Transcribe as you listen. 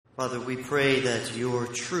Father, we pray that your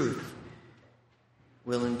truth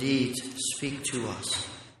will indeed speak to us.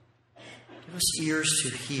 Give us ears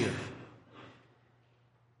to hear.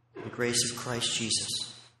 In the grace of Christ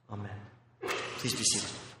Jesus. Amen. Please be seated.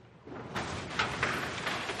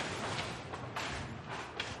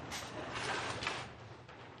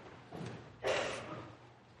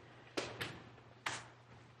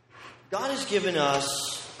 God has given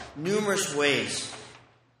us numerous ways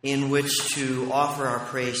in which to offer our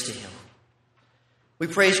praise to Him. We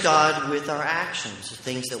praise God with our actions, the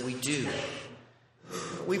things that we do.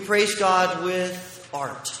 We praise God with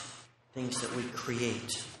art, things that we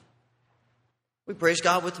create. We praise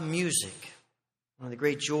God with music. One of the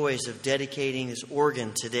great joys of dedicating this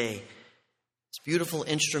organ today. It's a beautiful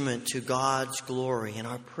instrument to God's glory. And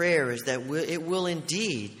our prayer is that it will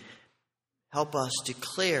indeed help us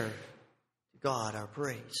declare to God our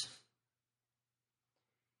praise.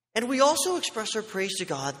 And we also express our praise to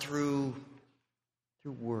God through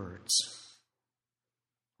words.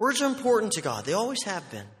 Words are important to God. They always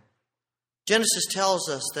have been. Genesis tells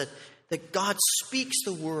us that God speaks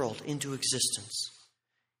the world into existence.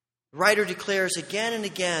 The writer declares again and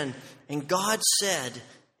again, and God said,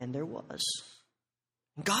 and there was.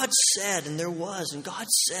 And God said, and there was. And God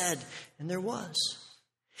said, and there was.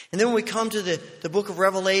 And then when we come to the book of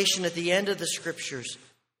Revelation at the end of the Scriptures,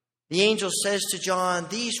 the angel says to John,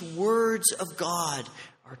 these words of God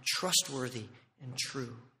are trustworthy and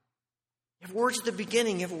true. You have words at the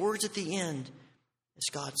beginning, you have words at the end as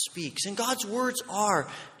God speaks. And God's words are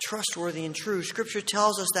trustworthy and true. Scripture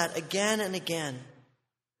tells us that again and again.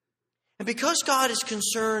 And because God is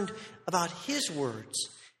concerned about His words,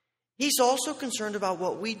 He's also concerned about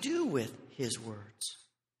what we do with His words.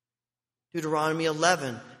 Deuteronomy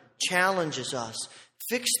 11 challenges us.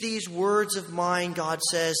 Fix these words of mine, God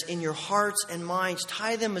says, in your hearts and minds.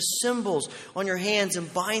 Tie them as symbols on your hands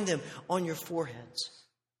and bind them on your foreheads.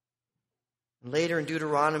 And later in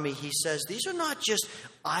Deuteronomy, he says, these are not just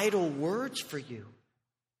idle words for you.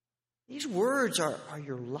 These words are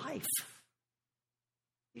your life.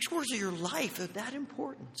 These words are your life. They're that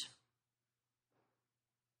important.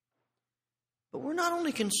 But we're not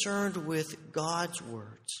only concerned with God's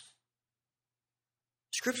words.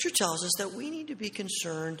 Scripture tells us that we need to be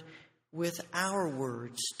concerned with our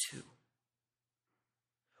words too.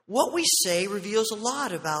 What we say reveals a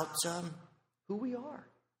lot about who we are.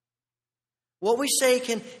 What we say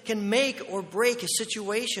can make or break a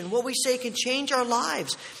situation. What we say can change our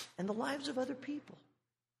lives and the lives of other people.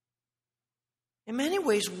 In many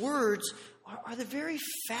ways, words are the very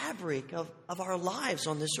fabric of our lives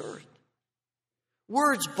on this earth.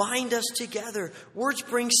 Words bind us together. Words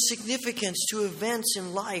bring significance to events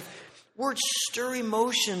in life. Words stir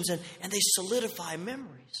emotions and they solidify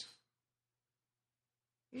memories.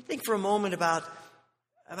 You think for a moment about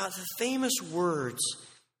the famous words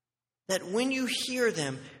that when you hear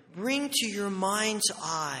them, bring to your mind's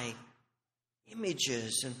eye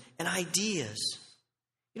images and ideas.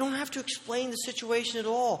 You don't have to explain the situation at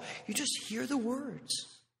all. You just hear the words.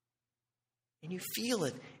 And you feel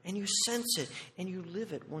it, and you sense it, and you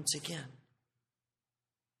live it once again.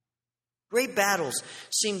 Great battles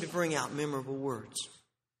seem to bring out memorable words.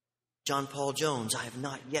 John Paul Jones, I have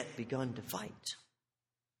not yet begun to fight.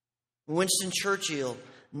 Winston Churchill,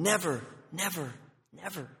 never, never,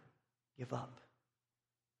 never give up.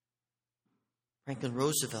 Franklin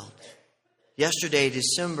Roosevelt, yesterday,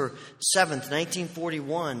 December 7th,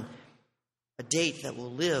 1941, a date that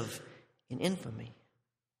will live in infamy.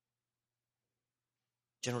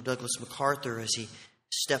 General Douglas MacArthur, as he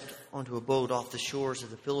stepped onto a boat off the shores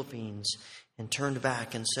of the Philippines and turned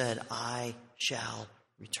back and said, I shall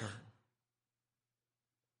return.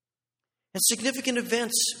 And significant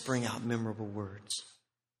events bring out memorable words.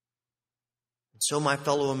 And so, my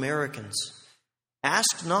fellow Americans,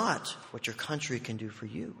 ask not what your country can do for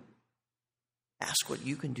you. Ask what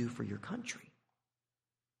you can do for your country.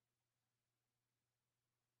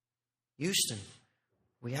 Houston,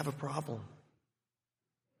 we have a problem.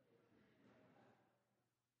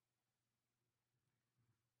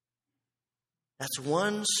 That's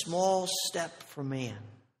one small step for man.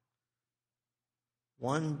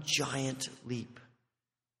 One giant leap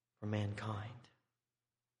for mankind.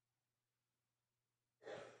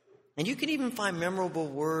 And you can even find memorable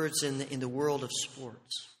words in the world of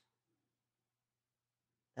sports.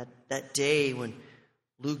 That day when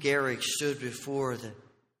Lou Gehrig stood before the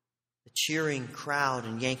cheering crowd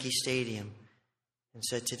in Yankee Stadium and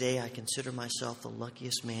said, today I consider myself the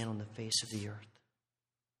luckiest man on the face of the earth.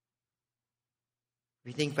 If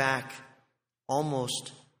you think back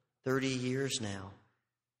almost 30 years now,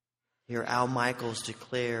 hear Al Michaels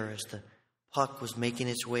declare as the puck was making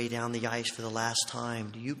its way down the ice for the last time,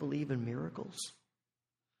 do you believe in miracles?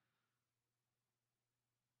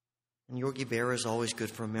 And Yogi Berra is always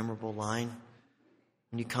good for a memorable line.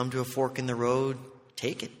 When you come to a fork in the road,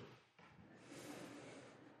 take it.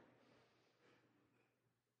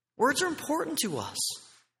 Words are important to us.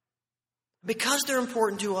 Because they're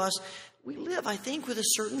important to us, we live, I think, with a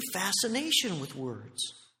certain fascination with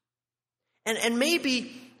words. And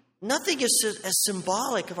maybe nothing is as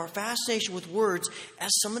symbolic of our fascination with words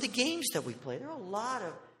as some of the games that we play. There are a lot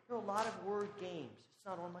of word games. It's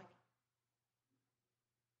not on my...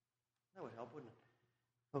 That would help, wouldn't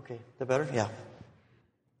it? Okay, is that better? Yeah.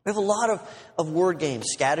 We have a lot of word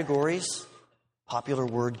games. Categories, popular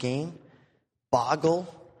word game. Boggle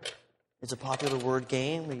is a popular word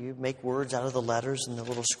game where you make words out of the letters in the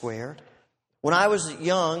little square. When I was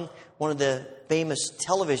young, one of the famous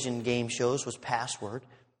television game shows was Password.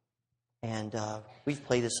 And we've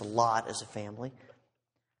played this a lot as a family.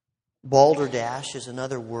 Balderdash is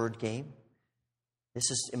another word game.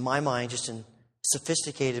 This is, in my mind, just a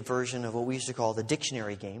sophisticated version of what we used to call the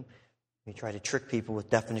dictionary game. We try to trick people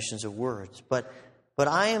with definitions of words. But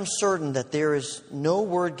I am certain that there is no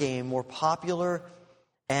word game more popular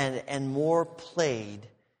and more played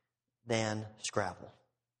than Scrabble.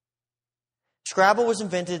 Scrabble was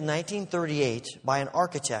invented in 1938 by an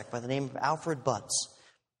architect by the name of Alfred Butts.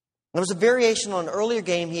 It was a variation on an earlier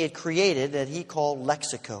game he had created that he called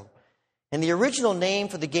Lexico. And the original name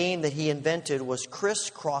for the game that he invented was Criss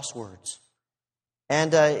Crosswords.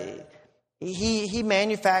 And he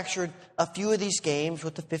manufactured a few of these games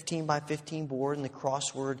with the 15 by 15 board and the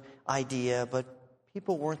crossword idea, but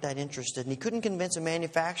people weren't that interested, and he couldn't convince a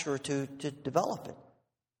manufacturer to develop it.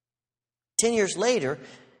 10 years later,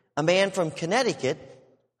 a man from Connecticut,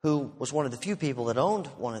 who was one of the few people that owned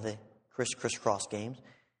one of the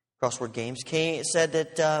crossword games, said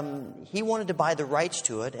that he wanted to buy the rights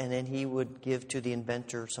to it, and then he would give to the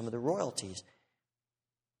inventor some of the royalties.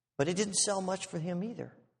 But it didn't sell much for him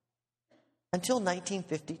either, until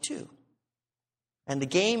 1952. And the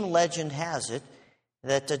game legend has it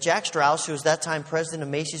that Jack Strauss, who was that time president of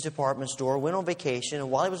Macy's department store, went on vacation,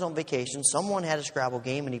 and while he was on vacation, someone had a Scrabble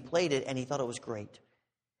game, and he played it, and he thought it was great.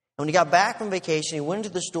 And when he got back from vacation, he went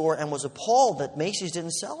into the store and was appalled that Macy's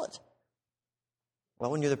didn't sell it.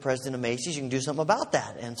 Well, when you're the president of Macy's, you can do something about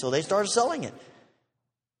that. And so they started selling it.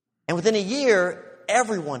 And within a year,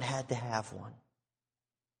 everyone had to have one.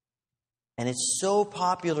 And it's so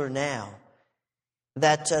popular now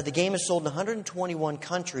that the game is sold in 121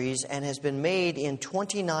 countries and has been made in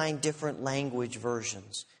 29 different language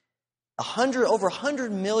versions. Over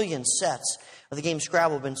 100 million sets of the game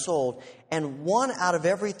Scrabble have been sold, and 1 out of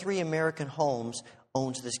every 3 American homes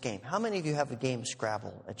owns this game. How many of you have a game of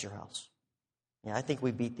Scrabble at your house? Yeah, I think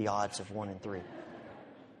we beat the odds of 1 in 3.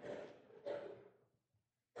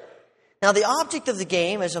 Now, the object of the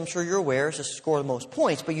game, as I'm sure you're aware, is to score the most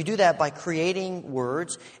points, but you do that by creating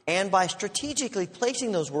words and by strategically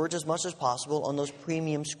placing those words as much as possible on those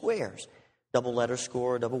premium squares. Double letter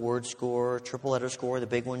score, double word score, triple letter score, the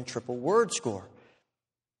big one, triple word score.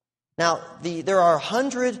 Now, there are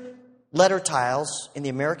 100 letter tiles in the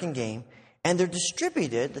American game, and they're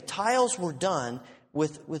distributed. The tiles were done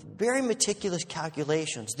with very meticulous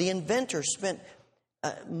calculations. The inventor spent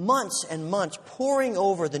months and months poring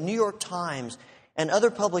over the New York Times and other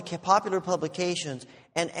popular publications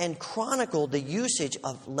and chronicled the usage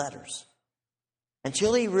of letters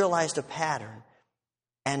until he realized a pattern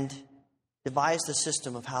and devised a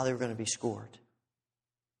system of how they were going to be scored.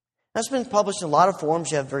 That's been published in a lot of forms.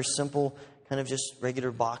 You have very simple, kind of just regular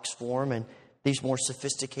box form, and these more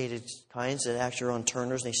sophisticated kinds that actually are on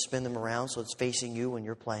turners, and they spin them around so it's facing you when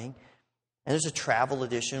you're playing. And there's a travel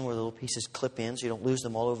edition where the little pieces clip in so you don't lose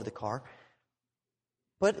them all over the car.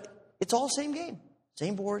 But it's all the same game.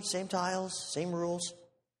 Same board, same tiles, same rules.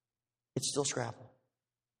 It's still Scrabble.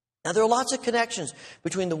 Now, there are lots of connections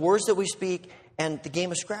between the words that we speak and the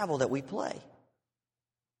game of Scrabble that we play.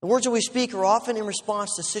 The words that we speak are often in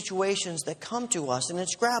response to situations that come to us. And in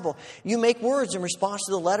Scrabble, you make words in response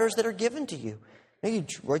to the letters that are given to you. You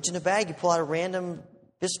reach in a bag, you pull out a random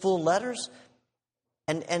fistful of letters,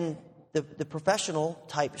 and the professional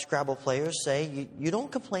type Scrabble players say, you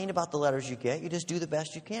don't complain about the letters you get, you just do the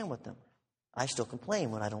best you can with them. I still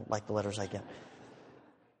complain when I don't like the letters I get.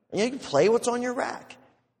 And you can play what's on your rack.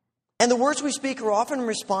 And the words we speak are often in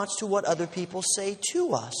response to what other people say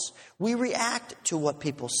to us. We react to what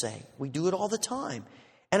people say. We do it all the time.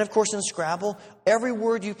 And of course in Scrabble, every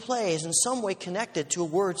word you play is in some way connected to a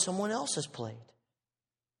word someone else has played.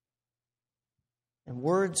 And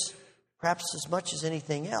words, perhaps as much as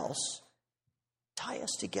anything else, tie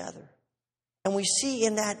us together. And we see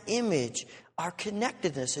in that image our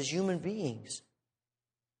connectedness as human beings.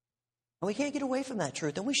 And we can't get away from that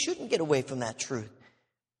truth, and we shouldn't get away from that truth.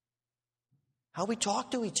 How we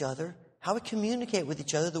talk to each other, how we communicate with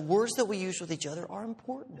each other, the words that we use with each other are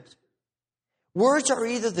important. Words are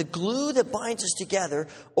either the glue that binds us together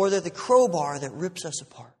or they're the crowbar that rips us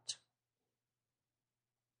apart.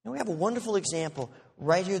 And we have a wonderful example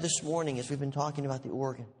right here this morning as we've been talking about the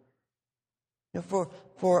organ.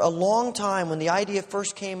 For a long time, when the idea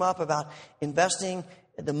first came up about investing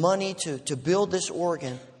the money to build this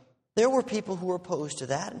organ, there were people who were opposed to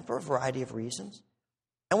that, and for a variety of reasons.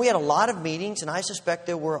 And we had a lot of meetings, and I suspect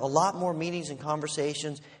there were a lot more meetings and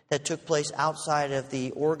conversations that took place outside of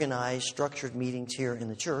the organized, structured meetings here in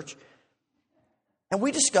the church. And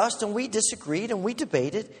we discussed, and we disagreed, and we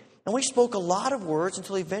debated, and we spoke a lot of words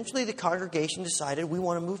until eventually the congregation decided we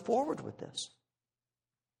want to move forward with this.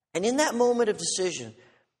 And in that moment of decision,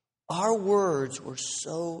 our words were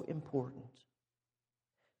so important.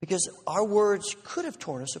 Because our words could have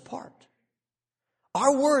torn us apart.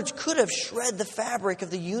 Our words could have shred the fabric of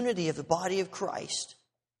the unity of the body of Christ.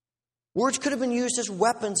 Words could have been used as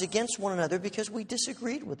weapons against one another because we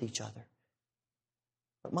disagreed with each other.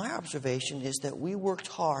 But my observation is that we worked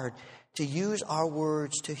hard to use our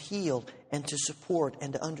words to heal and to support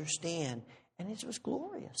and to understand. And it was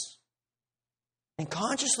glorious. And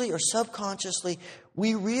consciously or subconsciously,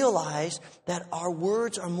 we realized that our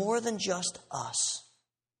words are more than just us.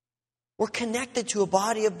 We're connected to a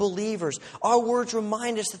body of believers. Our words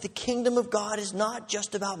remind us that the kingdom of God is not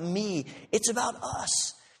just about me. It's about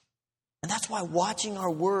us. And that's why watching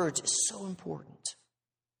our words is so important.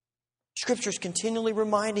 Scripture is continually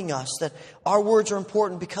reminding us that our words are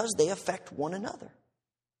important because they affect one another.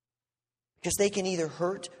 Because they can either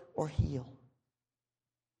hurt or heal.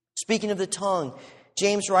 Speaking of the tongue,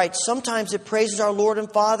 James writes, sometimes it praises our Lord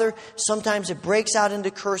and Father, sometimes it breaks out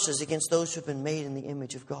into curses against those who have been made in the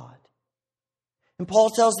image of God. And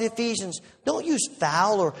Paul tells the Ephesians, don't use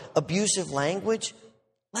foul or abusive language.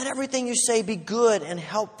 Let everything you say be good and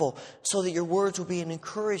helpful so that your words will be an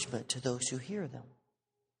encouragement to those who hear them.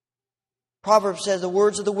 Proverbs says the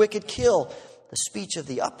words of the wicked kill, the speech of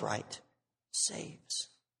the upright saves.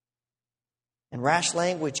 And rash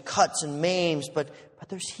language cuts and maims, but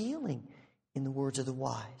there's healing in the words of the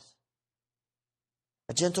wise.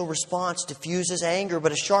 A gentle response diffuses anger,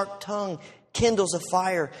 but a sharp tongue kindles a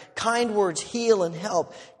fire. Kind words heal and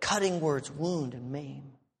help. Cutting words wound and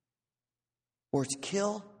maim. Words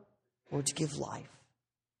kill, words give life.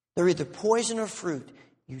 They're either poison or fruit.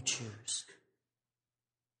 You choose.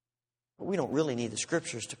 But we don't really need the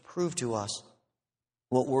Scriptures to prove to us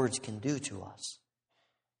what words can do to us.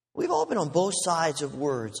 We've all been on both sides of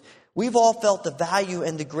words. We've all felt the value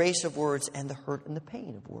and the grace of words and the hurt and the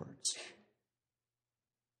pain of words.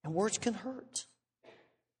 And words can hurt.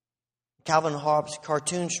 Calvin and Hobbes'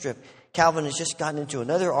 cartoon strip. Calvin has just gotten into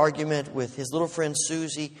another argument with his little friend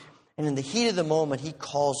Susie, and in the heat of the moment, he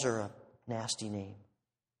calls her a nasty name.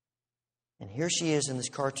 And here she is in this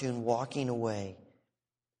cartoon walking away.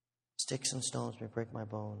 Sticks and stones may break my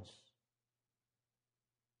bones.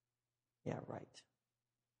 Yeah, right.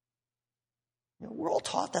 We're all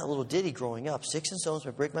taught that little ditty growing up. Sticks and stones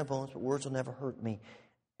may break my bones, but words will never hurt me.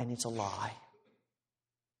 And it's a lie.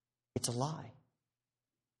 It's a lie.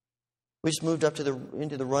 We just moved up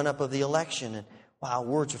into the run-up of the election, and wow,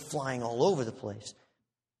 words are flying all over the place.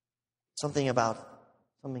 Something about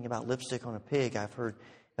lipstick on a pig I've heard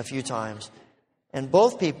a few times. And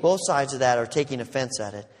both sides of that are taking offense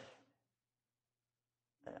at it.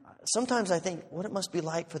 Sometimes I think what it must be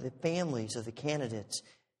like for the families of the candidates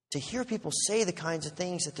to hear people say the kinds of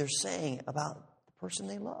things that they're saying about the person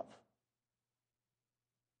they love.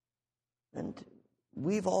 And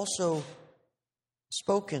we've also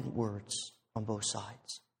spoken words on both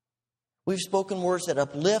sides. We've spoken words that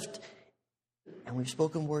uplift, and we've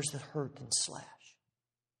spoken words that hurt and slash.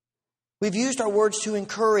 We've used our words to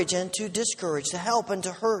encourage and to discourage, to help and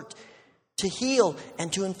to hurt, to heal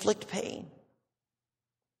and to inflict pain.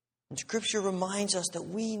 And Scripture reminds us that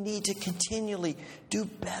we need to continually do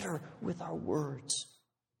better with our words.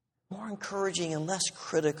 More encouraging and less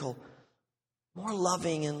critical. More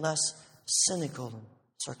loving and less cynical and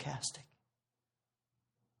sarcastic.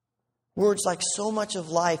 Words, like so much of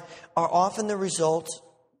life, are often the result,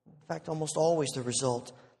 in fact, almost always the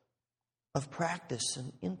result, of practice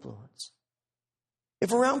and influence. If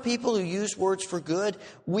we're around people who use words for good,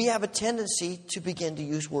 we have a tendency to begin to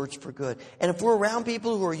use words for good. And if we're around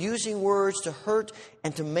people who are using words to hurt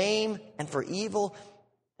and to maim and for evil,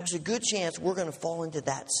 there's a good chance we're going to fall into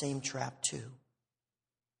that same trap too.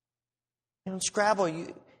 In Scrabble,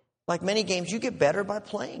 like many games, you get better by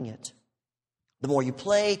playing it. The more you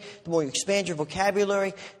play, the more you expand your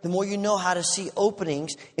vocabulary, the more you know how to see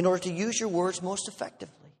openings in order to use your words most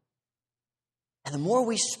effectively. And the more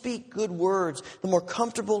we speak good words, the more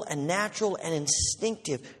comfortable and natural and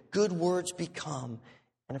instinctive good words become.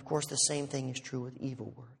 And of course, the same thing is true with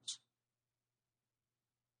evil words.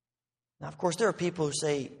 Now, of course, there are people who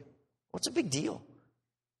say, what's a big deal?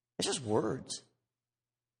 It's just words.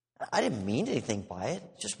 I didn't mean anything by it.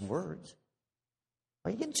 It's just words. Why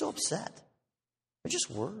are you getting so upset? They're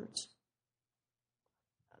just words.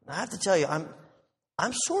 I have to tell you,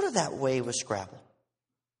 I'm sort of that way with Scrabble.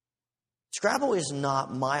 Scrabble is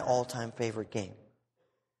not my all-time favorite game.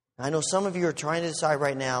 I know some of you are trying to decide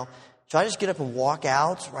right now, should I just get up and walk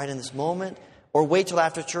out right in this moment, or wait till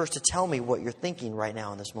after church to tell me what you're thinking right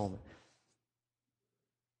now in this moment?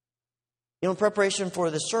 You know, in preparation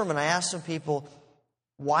for this sermon, I asked some people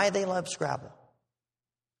why they love Scrabble.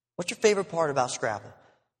 What's your favorite part about Scrabble?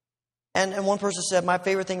 And one person said, my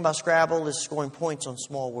favorite thing about Scrabble is scoring points on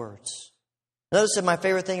small words. Another said, my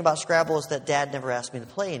favorite thing about Scrabble is that Dad never asked me to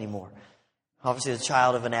play anymore. Obviously, the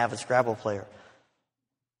child of an avid Scrabble player.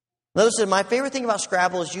 Another said, my favorite thing about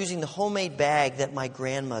Scrabble is using the homemade bag that my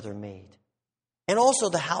grandmother made. And also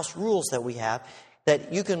the house rules that we have,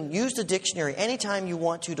 that you can use the dictionary anytime you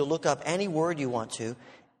want to look up any word you want to.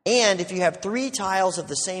 And if you have 3 tiles of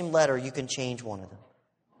the same letter, you can change one of them.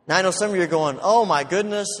 Now, I know some of you are going, oh my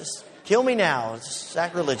goodness, kill me now. It's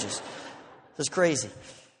sacrilegious. This is crazy.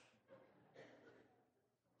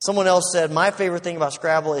 Someone else said, my favorite thing about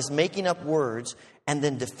Scrabble is making up words and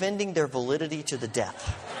then defending their validity to the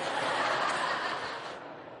death.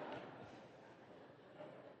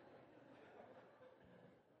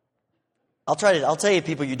 I'll tell you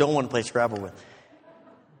people you don't want to play Scrabble with.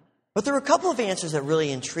 But there were a couple of answers that really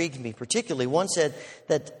intrigued me particularly. One said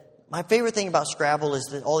that my favorite thing about Scrabble is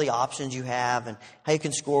that all the options you have and how you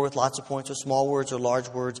can score with lots of points with small words or large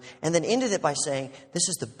words, and then ended it by saying, this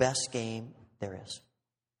is the best game there is.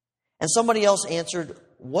 And somebody else answered,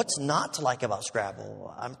 what's not to like about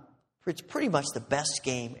Scrabble? It's pretty much the best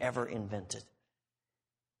game ever invented.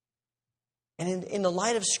 And in the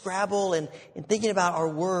light of Scrabble and in thinking about our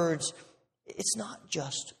words, it's not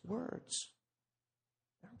just words.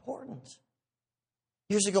 They're important.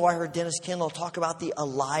 Years ago, I heard Dennis Kendall talk about the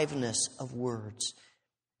aliveness of words.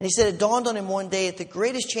 And he said it dawned on him one day that the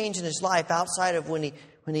greatest change in his life, outside of when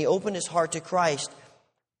he opened his heart to Christ,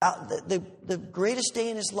 the greatest day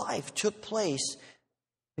in his life took place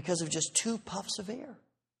because of just 2 puffs of air.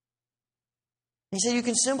 He said you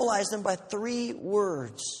can symbolize them by 3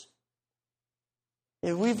 words.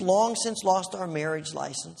 We've long since lost our marriage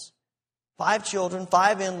license. 5 children,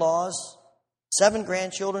 5 in-laws, 7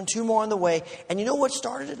 grandchildren, 2 more on the way. And you know what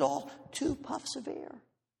started it all? 2 puffs of air.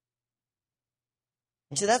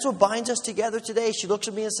 He said, that's what binds us together today. She looks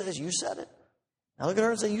at me and says, you said it. I look at her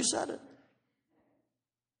and say, you said it.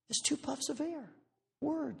 Just 2 puffs of air.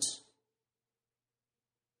 Words.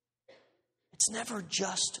 It's never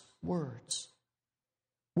just words.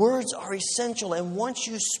 Words are essential, and once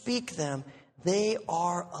you speak them, they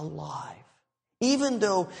are alive. Even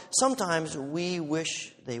though sometimes we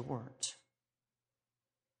wish they weren't.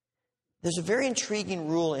 There's a very intriguing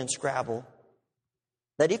rule in Scrabble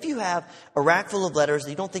that if you have a rack full of letters that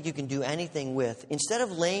you don't think you can do anything with, instead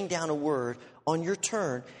of laying down a word on your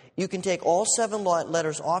turn, you can take all 7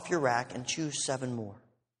 letters off your rack and choose 7 more.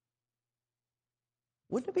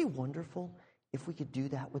 Wouldn't it be wonderful if we could do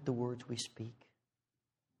that with the words we speak?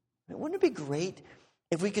 Wouldn't it be great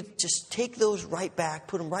if we could just take those right back,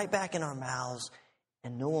 put them right back in our mouths,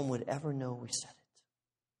 and no one would ever know we said it?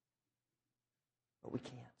 But we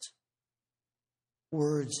can't.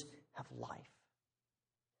 Words have life.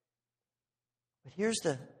 But here's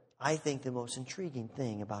I think, the most intriguing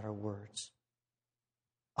thing about our words.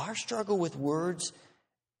 Our struggle with words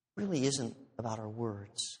really isn't about our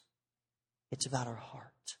words. It's about our heart.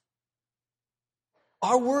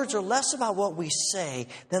 Our words are less about what we say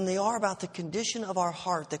than they are about the condition of our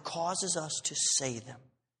heart that causes us to say them.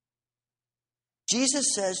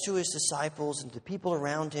 Jesus says to his disciples and to people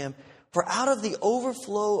around him, for out of the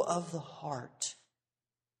overflow of the heart,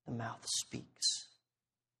 the mouth speaks.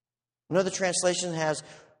 Another translation has,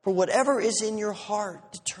 for whatever is in your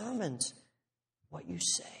heart determines what you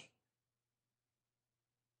say.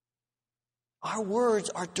 Our words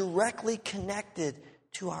are directly connected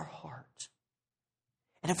to our heart.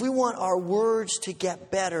 And if we want our words to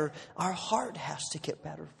get better, our heart has to get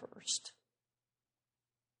better first.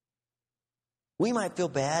 We might feel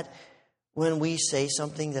bad when we say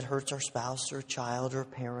something that hurts our spouse or a child or a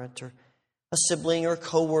parent or a sibling or a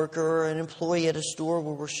coworker or an employee at a store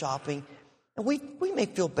where we're shopping. And we may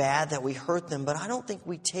feel bad that we hurt them, but I don't think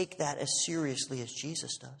we take that as seriously as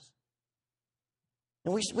Jesus does.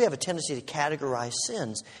 And we have a tendency to categorize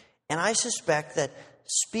sins. And I suspect that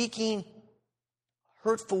speaking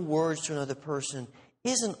hurtful words to another person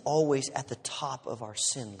isn't always at the top of our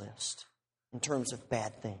sin list in terms of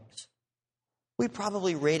bad things. We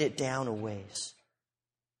probably rate it down a ways.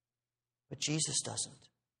 But Jesus doesn't.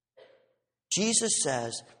 Jesus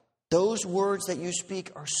says, those words that you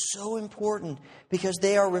speak are so important because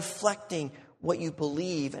they are reflecting what you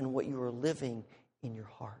believe and what you are living in your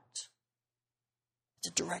heart. It's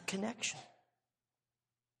a direct connection.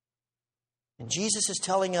 And Jesus is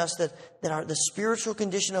telling us that the spiritual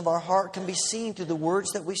condition of our heart can be seen through the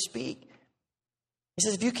words that we speak. He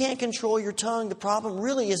says, if you can't control your tongue, the problem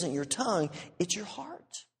really isn't your tongue, it's your heart.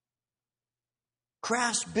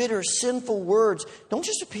 Crass, bitter, sinful words don't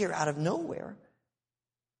just appear out of nowhere.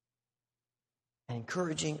 And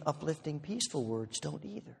encouraging, uplifting, peaceful words don't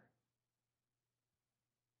either.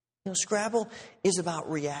 Scrabble is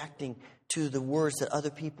about reacting to the words that other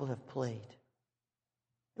people have played.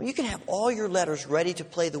 You can have all your letters ready to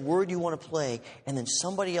play the word you want to play, and then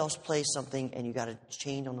somebody else plays something and you got to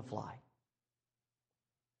change on the fly.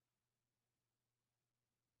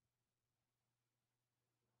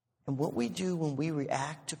 And what we do when we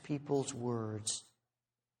react to people's words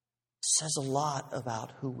says a lot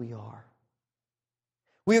about who we are.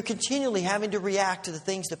 We are continually having to react to the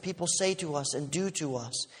things that people say to us and do to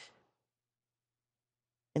us.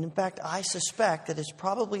 And in fact, I suspect that it's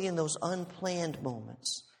probably in those unplanned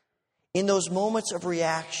moments, in those moments of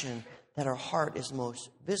reaction, that our heart is most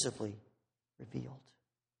visibly revealed.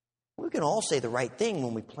 We can all say the right thing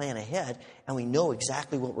when we plan ahead and we know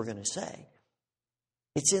exactly what we're going to say.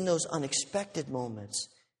 It's in those unexpected moments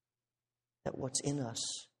that what's in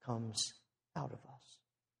us comes out of us.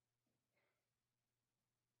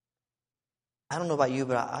 I don't know about you,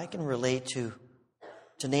 but I can relate to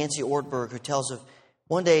Nancy Ortberg, who tells of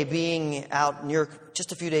one day being out near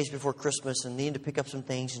just a few days before Christmas and needing to pick up some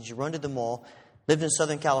things, and she run to the mall, lived in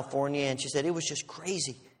Southern California, and she said it was just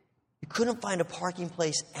crazy. You couldn't find a parking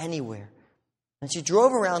place anywhere. And she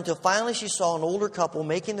drove around until finally she saw an older couple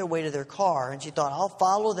making their way to their car, and she thought, I'll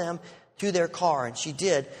follow them to their car. And she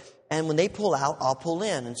did. And when they pull out, I'll pull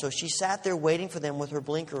in. And so she sat there waiting for them with her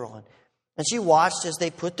blinker on. And she watched as they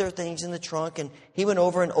put their things in the trunk, and he went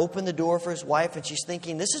over and opened the door for his wife, and she's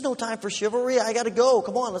thinking, this is no time for chivalry. I got to go.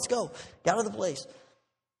 Come on, let's go. Get out of the place.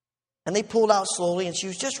 And they pulled out slowly, and she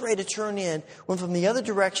was just ready to turn in when from the other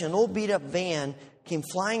direction, an old beat-up van came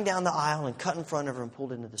flying down the aisle and cut in front of her and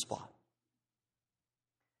pulled into the spot.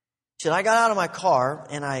 She said, I got out of my car,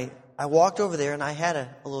 and I walked over there, and I had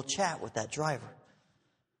a little chat with that driver.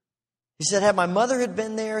 He said, had my mother had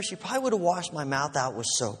been there, she probably would have washed my mouth out with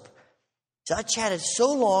soap. So I chatted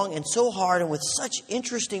so long and so hard and with such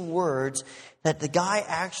interesting words that the guy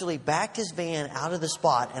actually backed his van out of the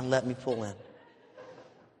spot and let me pull in.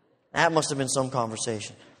 That must have been some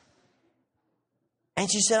conversation.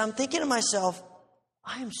 And she said, I'm thinking to myself,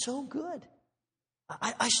 I am so good.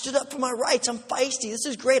 I stood up for my rights. I'm feisty. This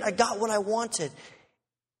is great. I got what I wanted.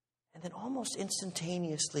 And then almost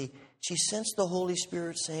instantaneously, she sensed the Holy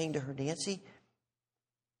Spirit saying to her, Nancy,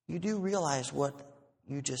 you do realize what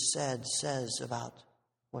you just says about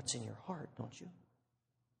what's in your heart, don't you?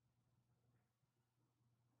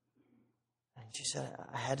 And she said,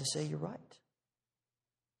 I had to say, you're right.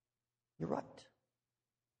 You're right.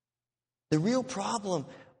 The real problem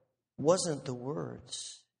wasn't the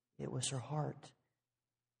words. It was her heart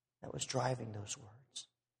that was driving those words.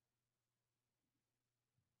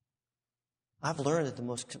 I've learned that the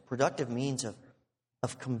most productive means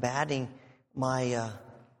of combating my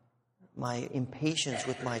impatience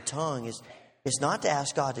with my tongue is not to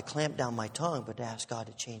ask God to clamp down my tongue, but to ask God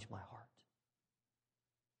to change my heart.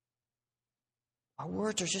 Our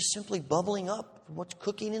words are just simply bubbling up from what's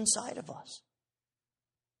cooking inside of us.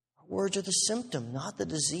 Our words are the symptom, not the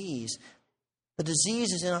disease. The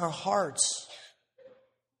disease is in our hearts.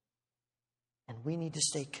 And we need to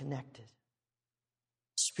stay connected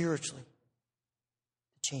spiritually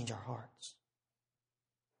to change our hearts.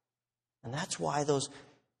 And that's why those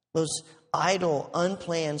idle,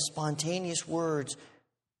 unplanned, spontaneous words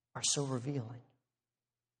are so revealing.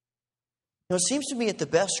 It seems to me that the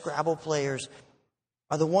best Scrabble players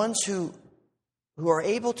are the ones who are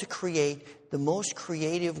able to create the most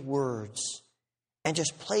creative words and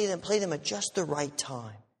just play them at just the right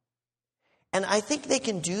time. And I think they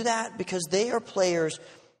can do that because they are players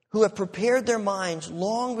who have prepared their minds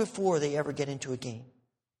long before they ever get into a game.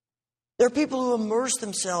 There are people who immerse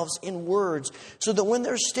themselves in words so that when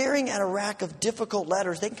they're staring at a rack of difficult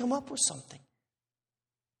letters, they can come up with something.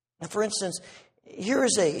 And for instance,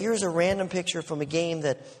 here's a random picture from a game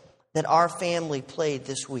that our family played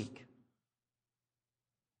this week.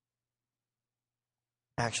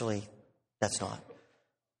 Actually, that's not.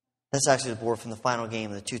 That's actually the board from the final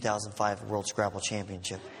game of the 2005 World Scrabble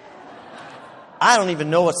Championship. I don't even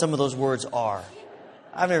know what some of those words are.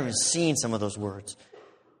 I've never even seen some of those words.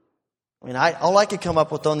 I mean, all I could come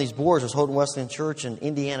up with on these boards was Houghton Wesleyan Church and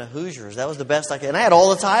Indiana Hoosiers. That was the best I could. And I had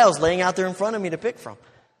all the tiles laying out there in front of me to pick from.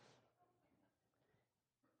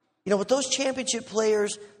 But those championship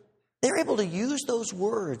players, they're able to use those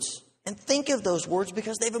words and think of those words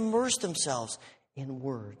because they've immersed themselves in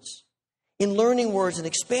words, in learning words and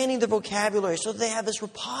expanding their vocabulary so that they have this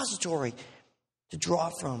repository to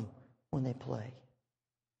draw from when they play.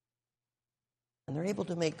 And they're able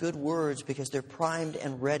to make good words because they're primed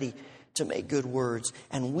and ready to make good words.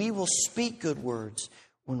 And we will speak good words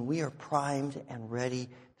when we are primed and ready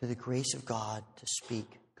through the grace of God to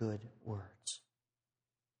speak good words.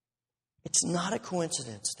 It's not a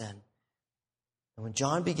coincidence, then, that when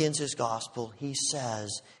John begins his gospel, he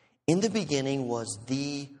says, in the beginning was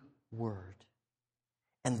the Word.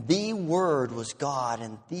 And the Word was God,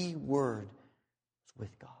 and the Word was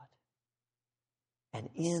with God. And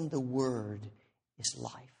in the Word is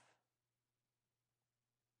life.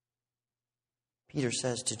 Peter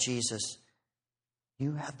says to Jesus,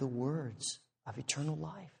 you have the words of eternal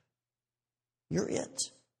life. You're it.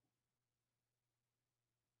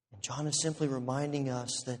 And John is simply reminding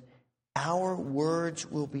us that our words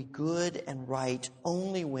will be good and right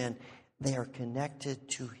only when they are connected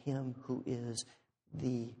to Him who is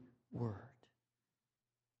the Word.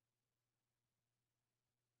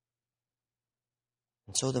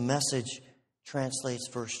 And so the Message translates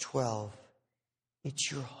verse 12.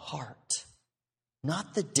 It's your heart,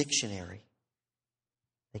 not the dictionary,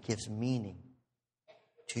 that gives meaning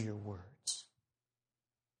to your words.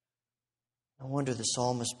 No wonder the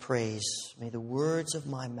psalmist prays, may the words of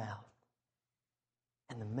my mouth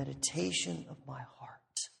and the meditation of my heart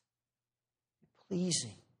be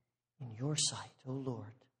pleasing in your sight, O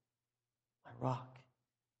Lord, my rock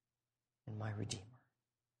and my Redeemer.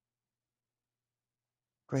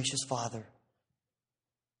 Gracious Father,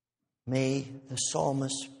 may the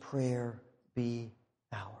psalmist's prayer be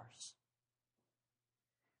ours.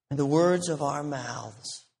 And the words of our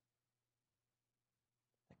mouths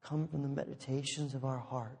that come from the meditations of our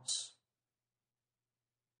hearts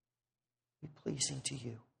be pleasing to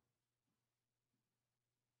you.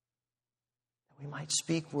 That we might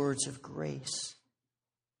speak words of grace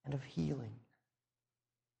and of healing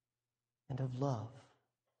and of love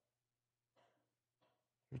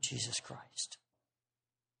through Jesus Christ.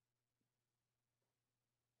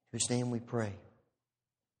 In whose name we pray.